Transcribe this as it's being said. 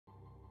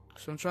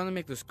So I'm trying to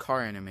make this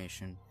car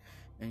animation,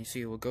 and you see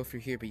it will go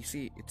through here, but you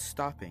see it's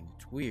stopping.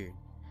 It's weird.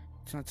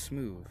 It's not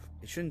smooth.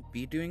 It shouldn't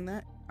be doing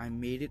that. I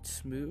made it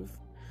smooth,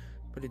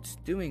 but it's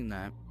doing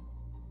that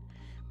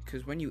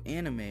because when you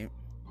animate,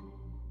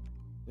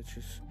 let's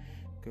just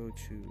go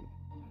to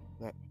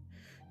that,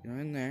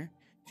 in there,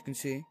 as you can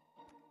see,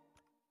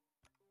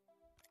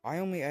 I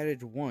only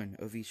added one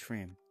of each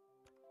frame.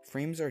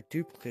 Frames are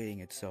duplicating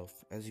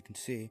itself, as you can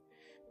see.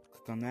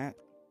 Click on that.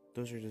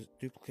 Those are just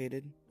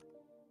duplicated.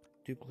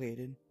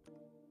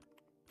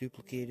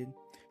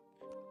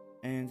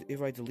 And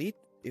if I delete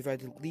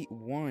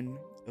one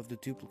of the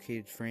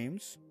duplicated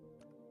frames,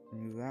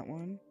 remove that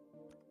one.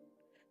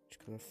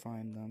 Just gotta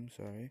find them,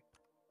 sorry.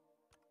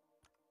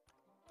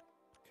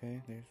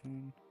 Okay, there's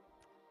one.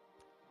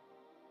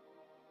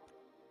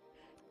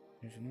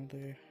 There's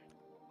another.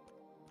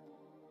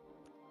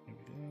 There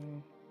we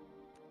go.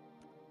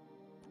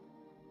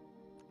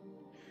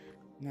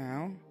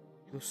 Now,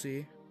 you'll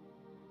see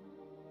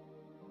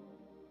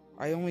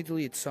I only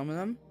deleted some of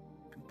them,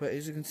 but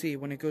as you can see,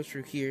 when it goes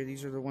through here,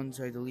 these are the ones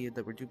I deleted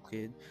that were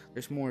duplicated.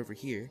 There's more over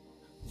here.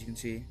 As you can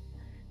see,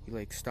 he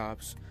like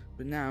stops,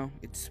 but now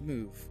it's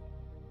smooth.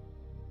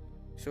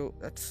 So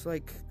that's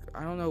like,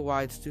 I don't know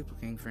why it's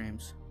duplicating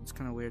frames. It's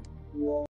kind of weird.